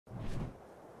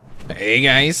Hey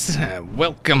guys,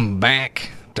 welcome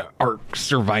back to Ark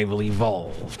Survival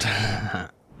Evolved.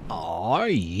 Aw,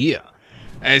 yeah.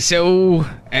 Yesterday,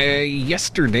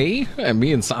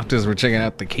 me and Softas were checking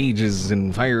out the cages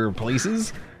and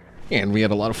fireplaces, and we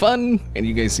had a lot of fun, and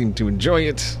you guys seemed to enjoy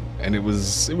it, and it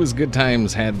was good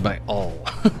times had by all,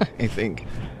 I think.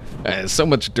 So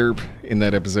much derp in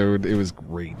that episode, it was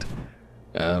great.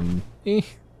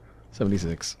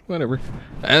 76, whatever.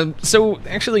 So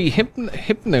actually,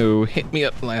 Hypno hit me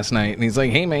up last night, and he's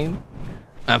like, "Hey man,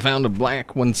 I found a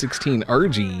black 116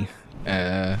 Argy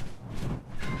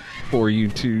for you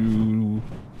to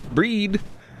breed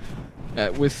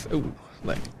with,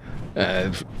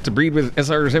 to breed with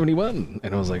SR-71."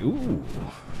 And I was like, "Ooh,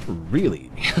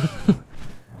 really?"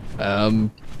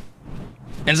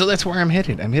 And so that's where I'm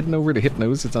headed. I'm heading over to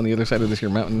Hypno's. It's on the other side of this here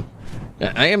mountain.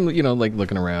 I am, like,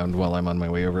 looking around while I'm on my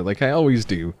way over, like I always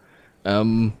do.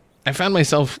 I found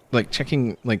myself, like,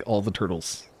 checking, like, all the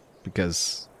turtles.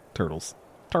 Because turtles.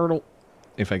 Turtle.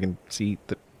 If I can see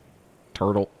the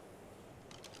turtle.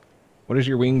 What is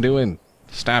your wing doing?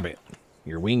 Stop it.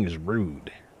 Your wing is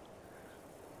rude.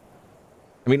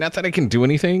 I mean, not that I can do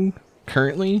anything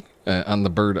currently on the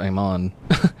bird I'm on.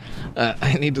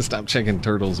 I need to stop checking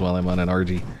turtles while I'm on an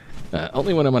Argy.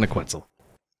 Only when I'm on a Quetzal.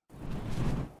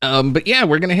 But yeah,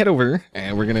 we're gonna head over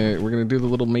and we're gonna do the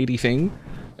little matey thing.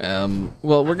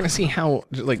 Well, we're gonna see how,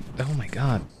 like, oh my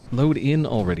god, load in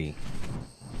already.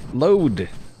 Load.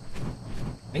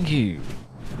 Thank you.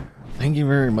 Thank you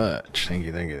very much. Thank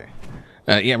you.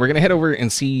 Yeah, we're gonna head over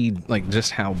and see, like,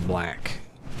 just how black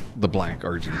the black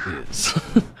Argy is.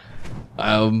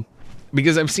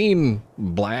 Because I've seen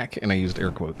black, and I used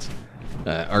air quotes,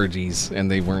 Argies, and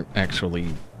they weren't actually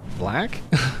black.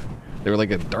 They were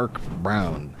like a dark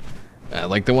brown,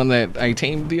 like the one that I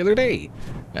tamed the other day.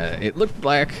 It looked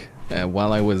black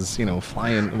while I was,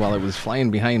 flying, while it was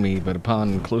flying behind me, but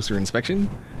upon closer inspection,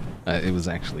 it was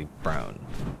actually brown.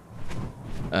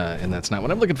 And that's not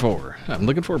what I'm looking for. I'm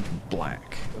looking for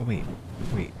black. Oh, wait.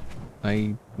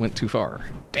 I went too far.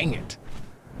 Dang it.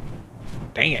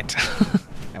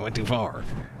 I went too far.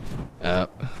 Dang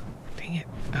it.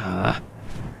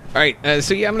 Alright,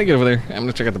 so yeah, I'm gonna get over there. I'm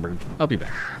gonna check out the bird. I'll be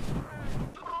back.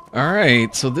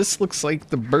 Alright, so this looks like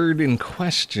the bird in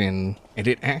question, and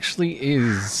it actually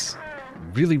is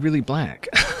really, really black.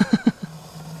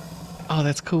 Oh,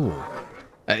 that's cool.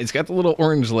 It's got the little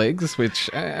orange legs, which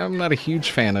I'm not a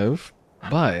huge fan of,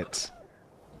 but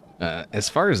as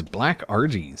far as black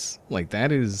Argies, like,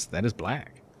 that is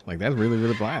black. Like, that's really,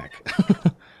 really black.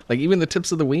 Like, even the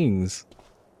tips of the wings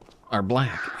are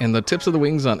black. And the tips of the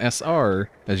wings on SR,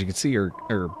 as you can see,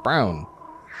 are brown.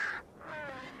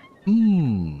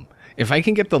 If I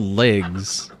can get the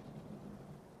legs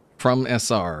from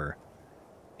SR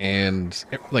and,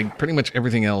 like, pretty much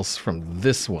everything else from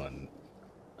this one,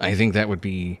 I think that would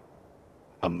be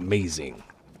amazing.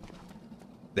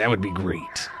 That would be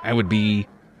great. I would be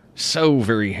so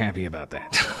very happy about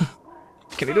that.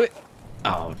 Can I do it?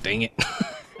 Oh, dang it.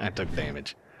 I took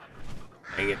damage.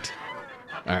 Dang it.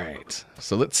 Alright,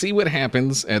 so let's see what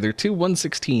happens. They're two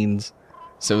 116s,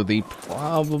 so they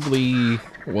probably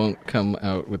won't come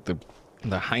out with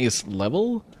the highest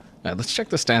level. Let's check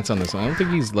the stats on this one. I don't think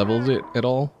he's leveled it at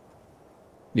all.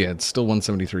 Yeah, it's still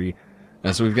 173.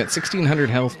 So we've got 1,600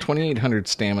 health, 2,800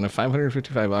 stamina,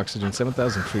 555 oxygen,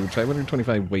 7,000 food,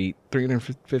 525 weight,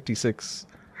 356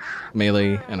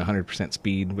 melee, and 100%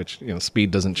 speed, which, speed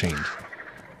doesn't change.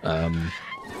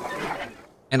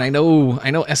 And I know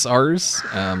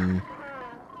SRs,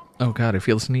 oh god, I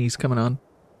feel a sneeze coming on.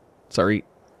 Sorry.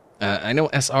 I know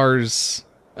SR's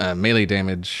melee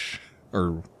damage,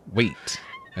 or weight,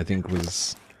 I think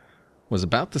was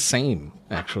about the same,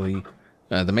 actually.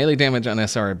 The melee damage on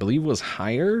SR, I believe, was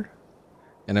higher,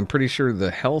 and I'm pretty sure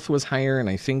the health was higher, and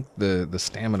I think the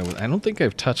stamina was... I don't think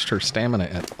I've touched her stamina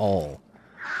at all.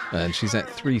 And she's at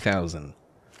 3,000.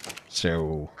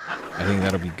 So, I think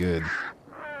that'll be good.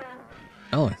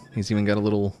 Oh, he's even got a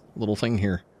little thing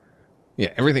here.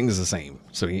 Yeah, everything's the same.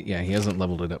 So, he hasn't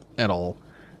leveled it up at all.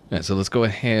 So let's go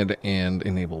ahead and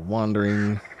enable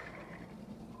wandering.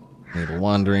 Enable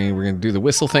wandering. We're going to do the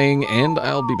whistle thing, and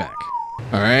I'll be back.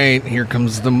 Alright, here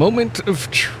comes the moment of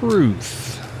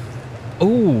truth.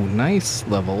 Oh, nice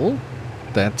level.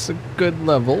 That's a good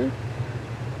level.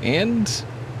 And...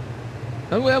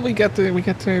 oh, well, we got the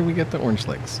orange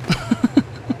legs.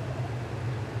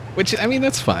 Which, I mean,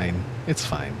 that's fine. It's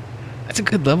fine. That's a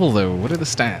good level, though. What are the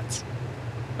stats?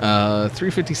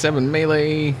 357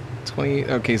 melee, 20...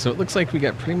 okay, so it looks like we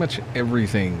got pretty much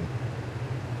everything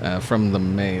from the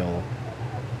male.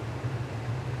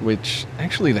 Which,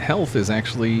 actually, the health is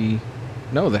actually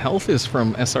No, the health is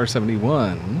from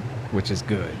SR-71, which is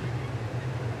good.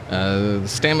 The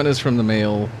stamina is from the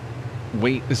male.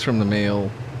 Weight is from the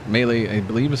male. Melee, I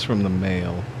believe, is from the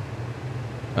male.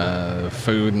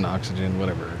 Food and oxygen,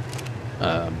 whatever.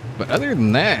 But other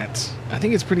than that, I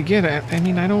think it's pretty good. I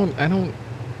mean, I don't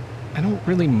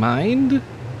really mind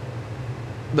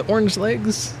the orange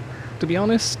legs, to be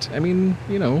honest. I mean,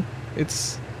 you know,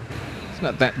 it's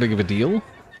not that big of a deal.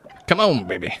 Come on,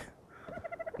 baby.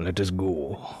 Let us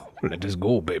go. Let us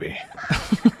go, baby.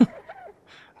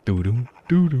 Doo-doo,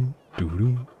 doo-doo,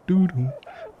 doo-doo, doo-doo,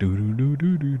 doo-doo,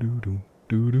 doo-doo, doo-doo,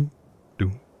 doo-doo,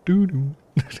 doo-doo, doo-doo.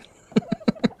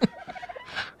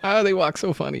 Ah, they walk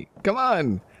so funny. Come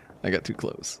on. I got too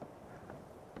close.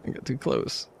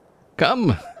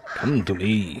 Come. Come to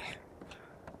me.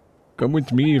 Come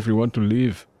with me if you want to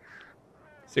live.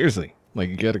 Seriously. Like,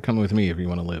 you gotta come with me if you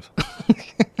want to live.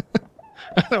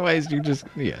 Otherwise, you just...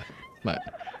 Yeah. But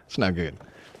it's not good.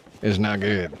 It's not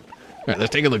good. Alright,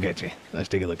 let's take a look at you.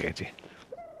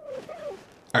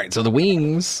 Alright, so the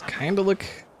wings kind of look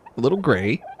a little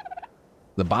gray.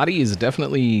 The body is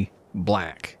definitely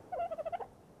black.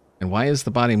 And why is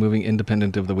the body moving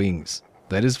independent of the wings?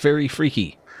 That is very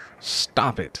freaky.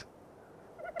 Stop it.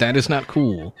 That is not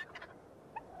cool.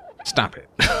 Stop it.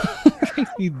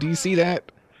 Do you see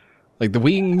that? Like, the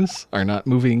wings are not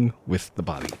moving with the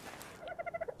body.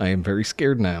 I am very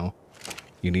scared now.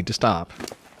 You need to stop.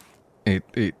 I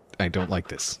don't like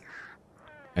this.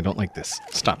 I don't like this.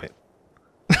 Stop it.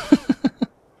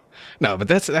 No, but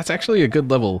that's actually a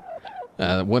good level.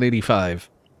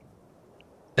 185.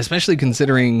 Especially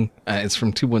considering it's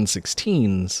from two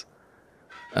 116s.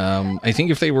 I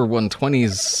think if they were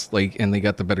 120s, like, and they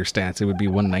got the better stats, it would be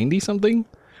 190 something.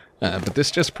 But this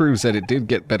just proves that it did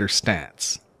get better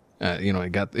stats. You know,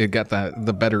 it got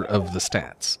the better of the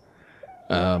stats.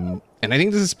 And I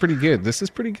think this is pretty good. This is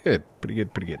pretty good. Pretty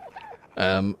good.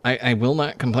 I will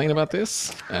not complain about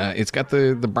this. It's got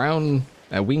the brown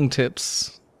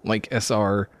wingtips like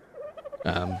SR.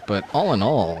 But all in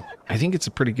all, I think it's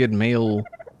a pretty good male,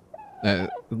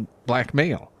 black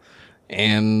male.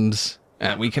 And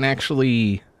we can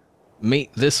actually mate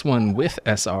this one with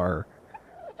SR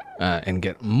and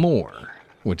get more,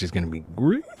 which is going to be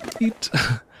great.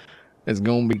 It's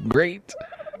going to be great.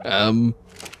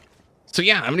 So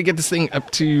yeah, I'm going to get this thing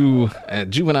up to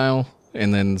juvenile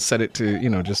and then set it to, you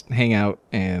know, just hang out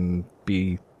and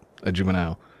be a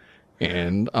juvenile.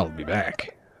 And I'll be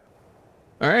back.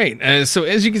 All right, so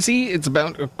as you can see, it's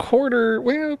about a quarter,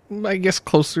 well, I guess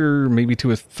closer maybe to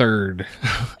a third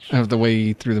of the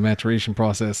way through the maturation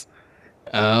process.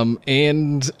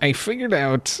 And I figured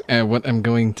out what I'm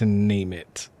going to name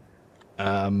it.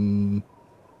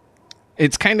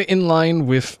 It's kind of in line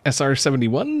with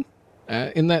SR-71,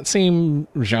 in that same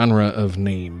genre of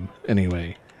name,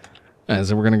 anyway.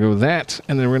 So we're going to go that,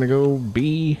 and then we're going to go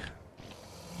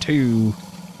B-2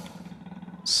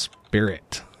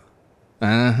 Spirit.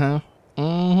 That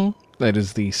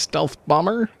is the stealth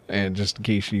bomber, and just in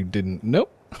case you didn't know.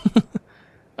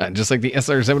 Just like the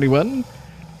SR-71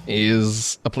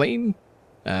 is a plane,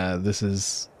 this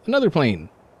is another plane.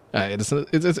 It's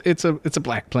a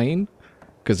black plane,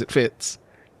 because it fits.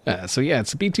 So yeah,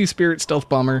 it's a B-2 Spirit stealth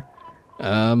bomber.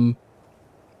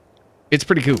 It's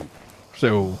pretty cool.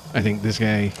 So I think this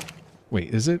guy...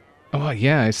 Wait, is it? Oh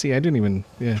yeah, I see. I didn't even...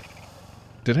 Yeah.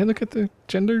 Did I look at the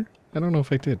gender? I don't know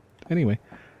if I did. Anyway,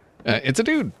 it's a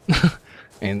dude.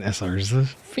 And SR is a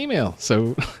female.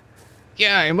 So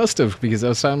yeah, I must have, because I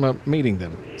was talking about mating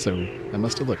them. So I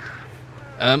must have looked.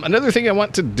 Another thing I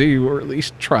want to do, or at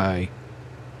least try.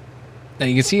 Now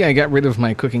you can see I got rid of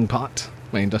my cooking pot,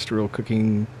 my industrial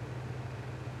cooker.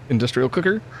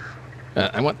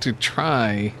 I want to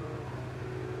try...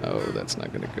 Oh, that's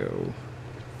not going to go.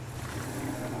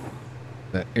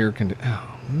 That air conditioner...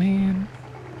 Oh, man.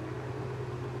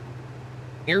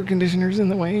 Air conditioner's in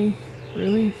the way?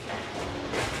 Really?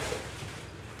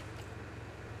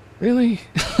 Really?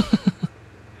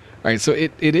 Alright, so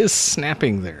it is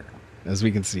snapping there, as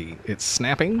we can see. It's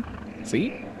snapping.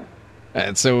 See?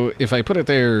 And so if I put it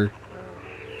there,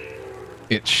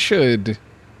 it should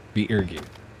be Argy.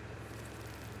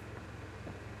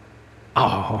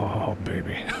 Oh,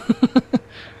 baby.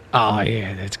 Oh,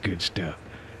 yeah, that's good stuff.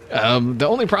 The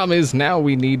only problem is now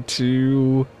we need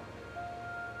to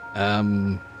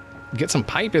get some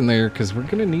pipe in there, because we're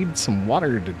going to need some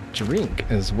water to drink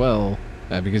as well.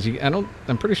 Because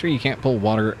I'm pretty sure you can't pull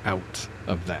water out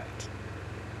of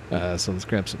that. So let's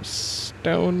grab some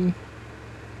stone.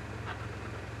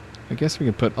 I guess we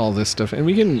can put all this stuff, and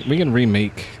we can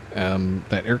remake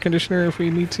that air conditioner if we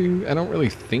need to. I don't really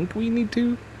think we need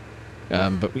to.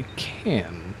 But we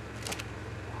can.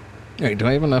 Alright, do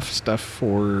I have enough stuff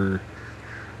for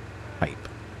pipe?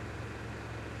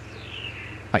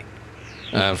 Pipe.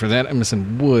 For that, I'm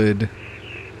missing wood.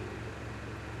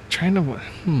 Trying to...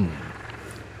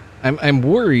 I'm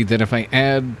worried that if I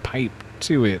add pipe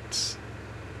to it,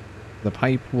 the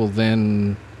pipe will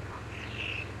then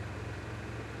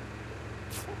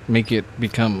make it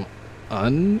become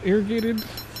unirrigated?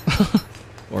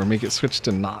 Or make it switch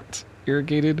to not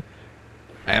irrigated?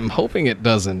 I'm hoping it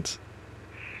doesn't.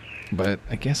 But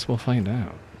I guess we'll find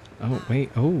out. Oh,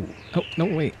 wait. Oh, no,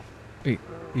 wait. Wait.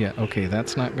 Yeah, okay,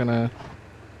 that's not gonna...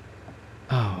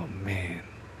 Oh, man.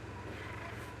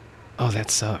 Oh,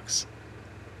 that sucks.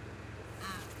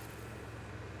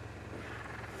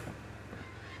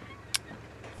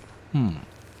 So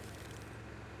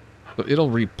it'll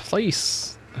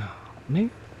replace... Oh, man.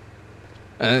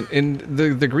 And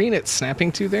the green it's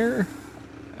snapping to there...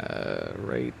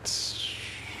 right...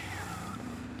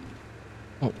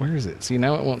 Oh, where is it? See,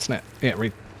 now it won't snap. Yeah,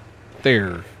 right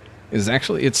there is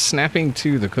actually... It's snapping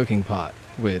to the cooking pot,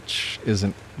 which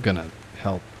isn't gonna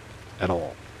help at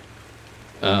all.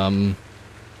 Oh,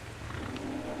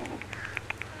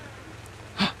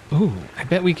 I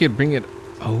bet we could bring it...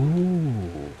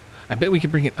 Oh, I bet we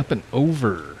could bring it up and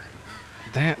over.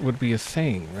 That would be a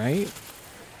thing, right?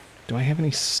 Do I have any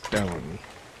stone?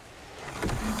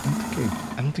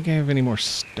 I don't think I have any more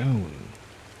stone.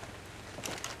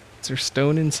 Is there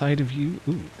stone inside of you?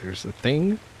 Ooh, there's a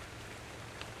thing.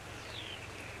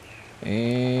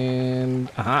 And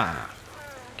aha.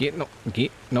 Give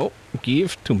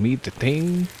to me the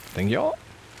thing. Thank y'all.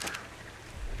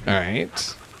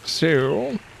 Alright.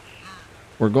 So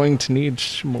we're going to need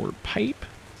some more pipe.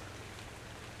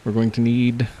 We're going to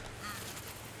need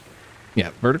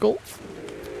vertical.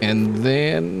 And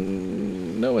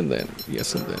then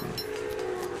yes, and then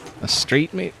a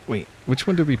straight wait, which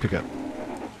one did we pick up?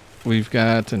 We've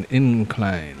got an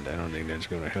inclined. I don't think that's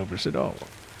going to help us at all.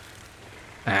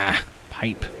 Ah,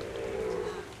 pipe.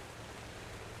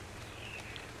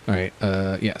 Alright,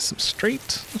 yeah, some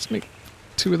straight. Let's make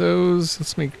 2 of those.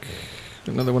 Let's make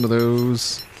another one of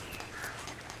those.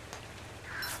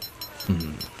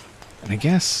 And I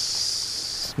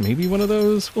guess maybe one of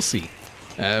those. We'll see.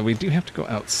 We do have to go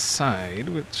outside,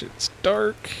 which it's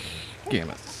dark.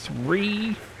 Gamma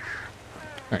 3.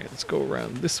 Alright, let's go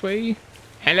around this way.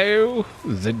 Hello,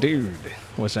 the dude.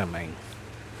 What's up, man?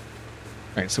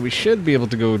 Alright, so we should be able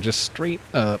to go just straight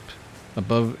up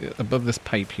above this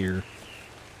pipe here.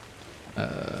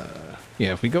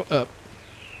 Yeah, if we go up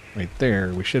right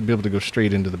there, we should be able to go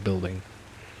straight into the building.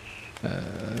 There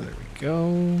we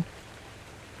go.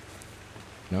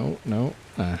 No.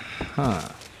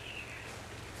 Aha.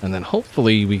 And then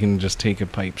hopefully we can just take a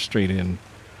pipe straight in.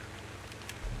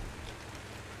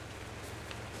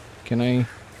 Can I?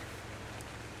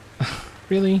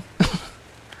 Really?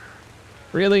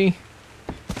 Really?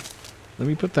 Let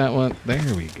me put that one.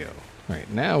 There we go.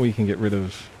 Alright, now we can get rid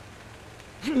of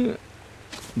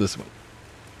this one.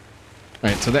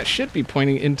 Alright, so that should be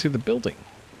pointing into the building.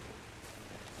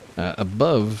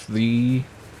 Above the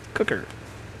cooker.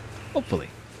 Hopefully.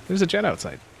 There's a jet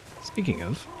outside. Speaking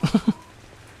of.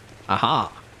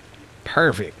 Aha.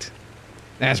 Perfect.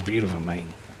 That's beautiful,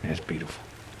 man. That's beautiful.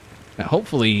 Now,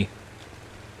 hopefully,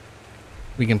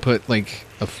 we can put, like,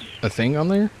 a thing on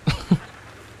there.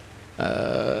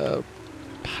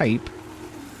 Pipe.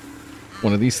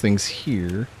 One of these things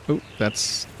here. Oh,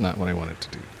 that's not what I wanted to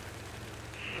do.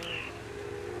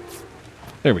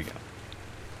 There we go.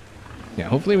 Yeah,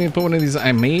 hopefully we can put one of these.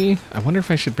 I wonder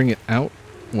if I should bring it out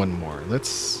one more.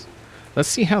 Let's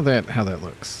see how that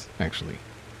looks, actually.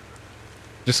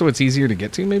 Just so it's easier to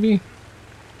get to, maybe?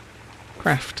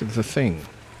 Craft the thing.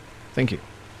 Thank you.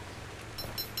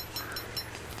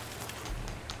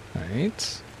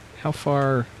 Alright. How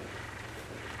far...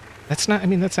 That's not... I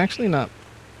mean, that's actually not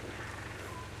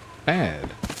bad.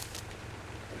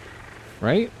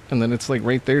 Right? And then it's like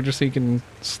right there just so you can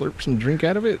slurp some drink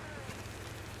out of it.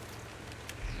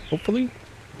 Hopefully.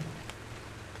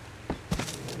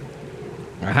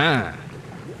 Aha!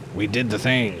 We did the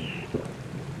thing.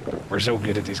 We're so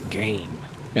good at this game.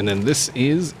 And then this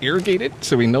is irrigated,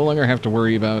 so we no longer have to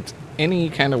worry about any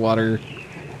kind of water,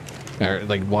 or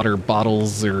like water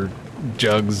bottles or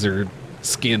jugs or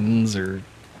skins or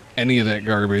any of that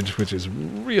garbage, which is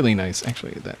really nice.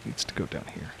 Actually, that needs to go down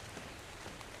here.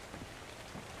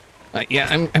 Yeah,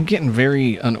 I'm getting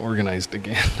very unorganized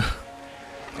again,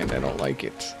 and I don't like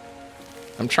it.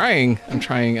 I'm trying. I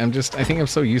think I'm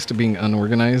so used to being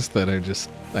unorganized that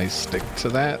I stick to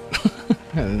that.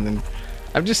 And then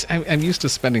I'm used to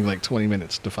spending like 20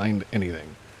 minutes to find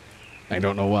anything. I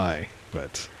don't know why,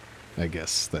 but I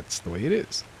guess that's the way it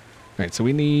is. Alright, so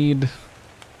we need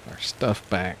our stuff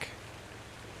back.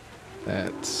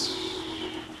 That's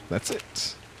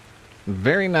it.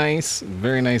 Very nice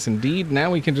indeed.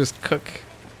 Now we can just cook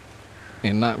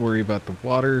and not worry about the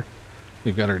water.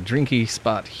 We've got our drinky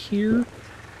spot here,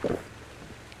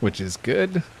 which is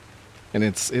good. And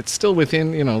it's still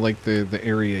within, you know, like the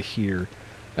area here.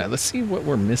 Let's see what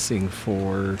we're missing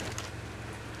for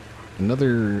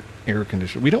another air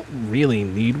conditioner. We don't really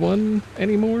need one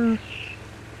anymore.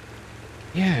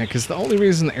 Yeah, because the only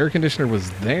reason the air conditioner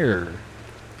was there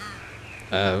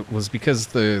was because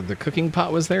the cooking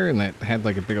pot was there and that had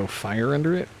like a big old fire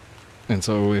under it. And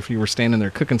so if you were standing there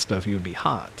cooking stuff, you would be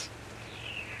hot.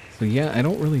 So yeah, I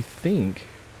don't really think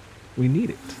we need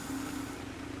it.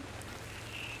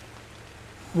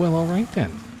 Well, alright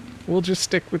then. We'll just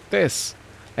stick with this.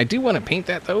 I do want to paint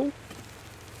that though.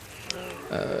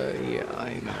 Yeah,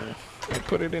 I know. I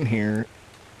put it in here.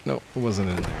 No, it wasn't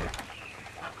in there.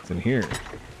 It's in here.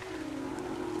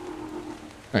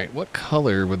 Alright, what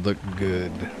color would look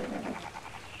good?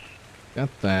 Got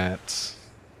that.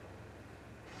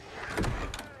 Do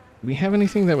we have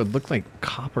anything that would look like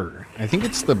copper? I think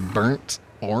it's the burnt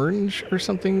orange or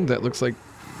something that looks like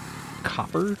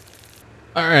copper.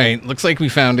 Alright, looks like we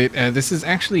found it. This is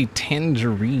actually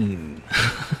tangerine.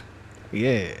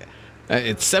 Yeah.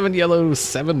 It's 7 yellow,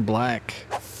 7 black.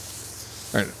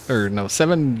 Or no,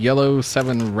 7 yellow,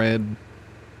 7 red.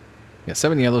 Yeah,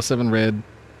 7 yellow, 7 red.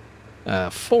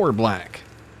 4 black.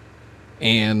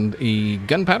 And a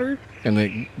gunpowder. And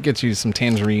it gets you some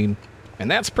tangerine. And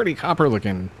that's pretty copper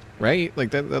looking, right?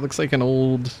 Like that looks like an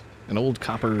old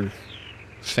copper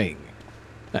thing.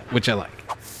 Which I like.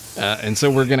 And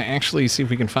so we're going to actually see if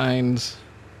we can find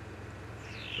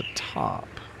the top.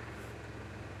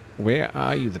 Where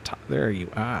are you? The top. There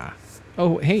you are.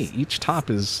 Oh, hey, each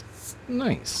top is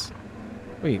nice.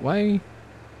 Wait, why?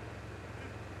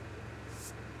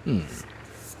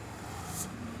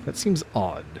 That seems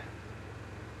odd.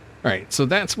 Alright, so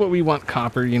that's what we want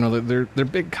copper. You know, they're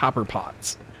big copper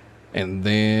pots. And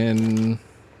then...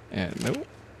 no.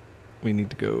 We need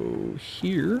to go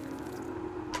here.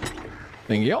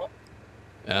 Thank y'all.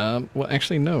 Well,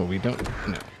 actually, no, we don't.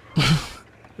 No.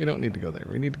 We don't need to go there.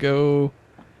 We need to go...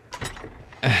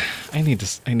 I need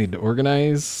to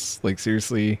organize. Like,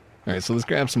 seriously. Alright, so let's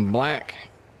grab some black.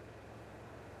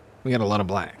 We got a lot of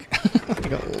black. We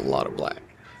got a lot of black.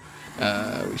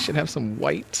 We should have some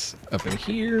white up in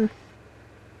here.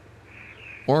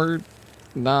 Or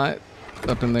not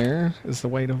up in there. Is the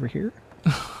white over here?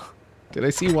 Did I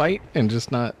see white and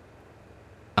just not...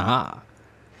 Aha.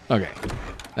 Okay.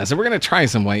 So we're going to try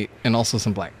some white and also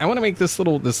some black. I want to make this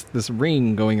little, this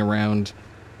ring going around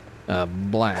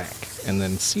black. And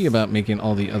then see about making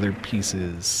all the other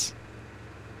pieces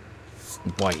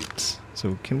white.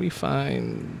 So can we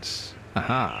find...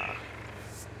 Aha.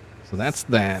 So that's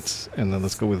that. And then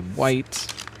let's go with white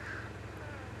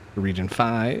for region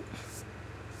 5.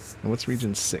 And what's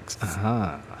region 6?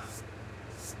 Aha.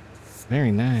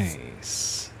 Very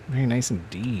nice. Very nice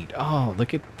indeed. Oh,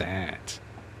 look at that.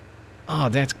 Oh,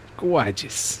 that's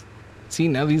gorgeous. See,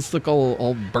 now these look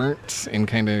all burnt and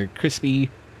kind of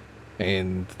crispy.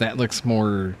 And that looks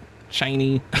more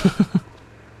shiny.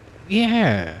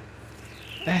 Yeah.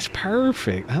 That's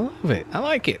perfect. I love it. I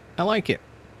like it. I like it.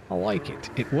 I like it.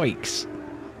 It wakes.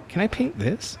 Can I paint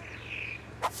this?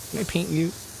 Can I paint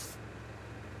you?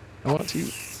 I want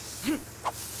to.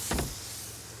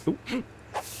 Ooh.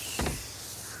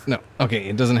 No. Okay,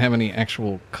 it doesn't have any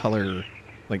actual color,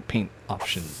 like, paint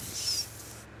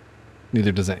options.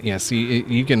 Neither does that. Yeah, see,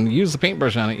 you can use the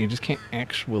paintbrush on it, you just can't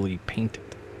actually paint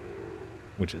it.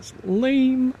 Which is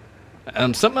lame.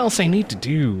 Something else I need to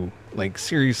do, like,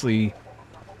 seriously,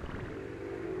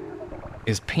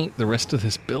 is paint the rest of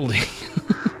this building.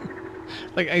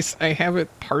 Like, I have it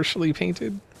partially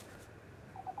painted,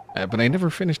 but I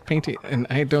never finished painting, and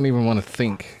I don't even want to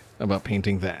think about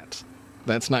painting that.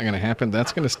 That's not going to happen.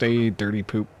 That's going to stay dirty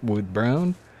poop wood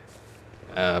brown.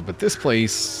 But this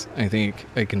place, I think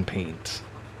I can paint.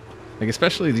 Like,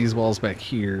 especially these walls back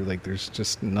here, like, there's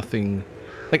just nothing...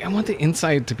 Like, I want the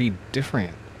inside to be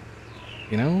different,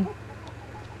 you know?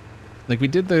 Like, we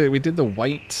did the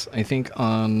white, I think,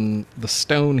 on the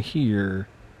stone here.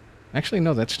 Actually,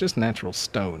 no, that's just natural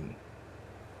stone.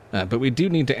 But we do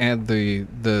need to add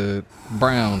the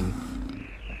brown.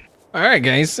 Alright,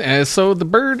 guys, so the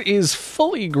bird is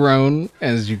fully grown,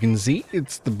 as you can see.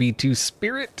 It's the B-2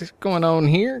 spirit going on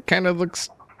here. Kind of looks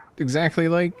exactly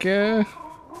like, yeah,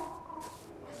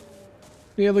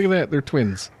 look at that, they're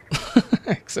twins.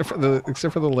 except for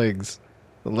the legs.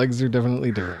 The legs are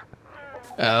definitely different.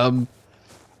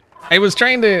 I was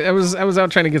trying to. I was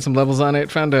out trying to get some levels on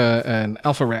it. Found an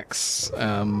Alpha Rex,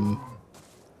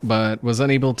 but was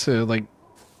unable to like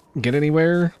get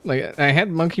anywhere. Like I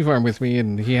had Monkey Farm with me,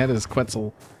 and he had his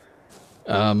Quetzal.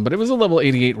 But it was a level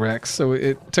 88 Rex, so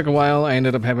it took a while. I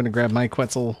ended up having to grab my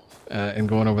Quetzal and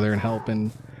going over there and help.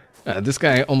 And this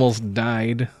guy almost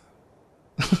died.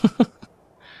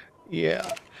 Yeah,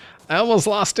 I almost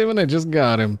lost him, and I just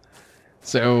got him.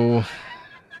 So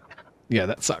yeah,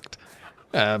 that sucked.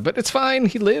 But it's fine.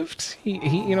 He lived.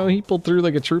 He pulled through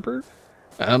like a trooper.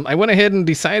 I went ahead and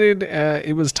decided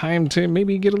it was time to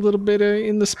maybe get a little bit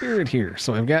in the spirit here.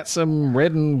 So I've got some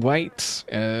red and white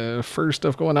fur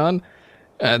stuff going on.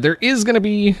 There is going to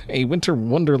be a Winter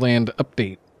Wonderland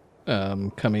update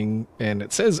coming, and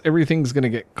it says everything's going to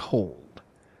get cold.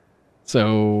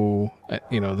 So,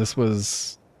 this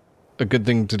was a good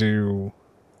thing to do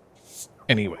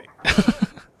anyway.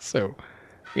 So,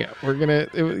 yeah, we're going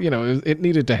to, it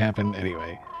needed to happen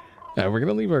anyway. We're going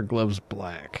to leave our gloves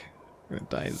black. We're going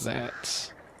to dye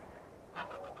that.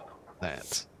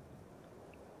 That.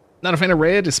 Not a fan of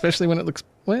red, especially when it looks,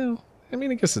 well, I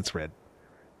mean, I guess it's red.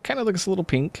 Kind of looks a little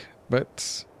pink,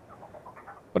 but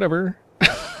whatever.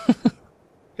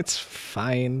 It's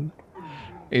fine.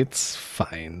 It's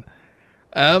fine.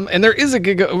 And there is a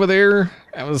Giga over there.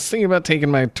 I was thinking about taking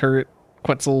my turret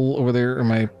Quetzal over there, or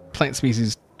my plant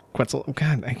species Quetzal. Oh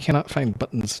god, I cannot find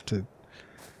buttons to...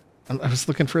 I was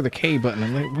looking for the K button.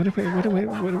 I'm like,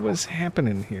 what was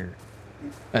happening here?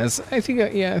 I think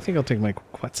I'll take my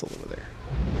Quetzal over there.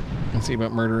 Let's see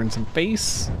about murdering some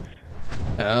face.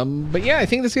 But yeah, I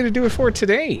think that's going to do it for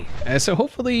today. So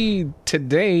hopefully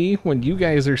today, when you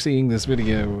guys are seeing this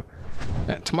video,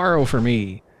 tomorrow for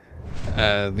me,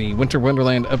 the Winter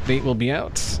Wonderland update will be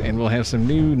out, and we'll have some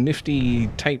new nifty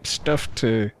type stuff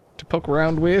to poke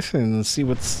around with and see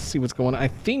what's going on. I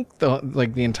think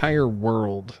the entire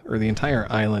world or the entire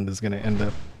island is going to end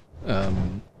up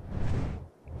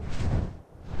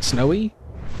snowy,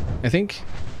 I think.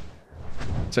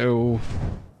 So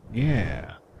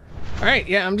yeah. All right,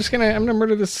 yeah, I'm gonna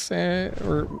murder this,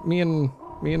 or me and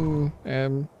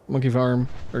Monkey Farm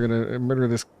are gonna murder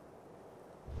this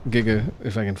Giga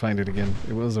if I can find it again.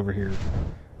 It was over here.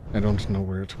 I don't know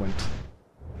where it went,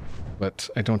 but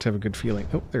I don't have a good feeling.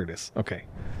 Oh, there it is. Okay.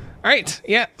 All right,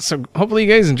 yeah. So hopefully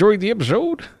you guys enjoyed the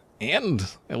episode, and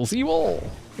I will see you all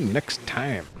next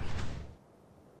time.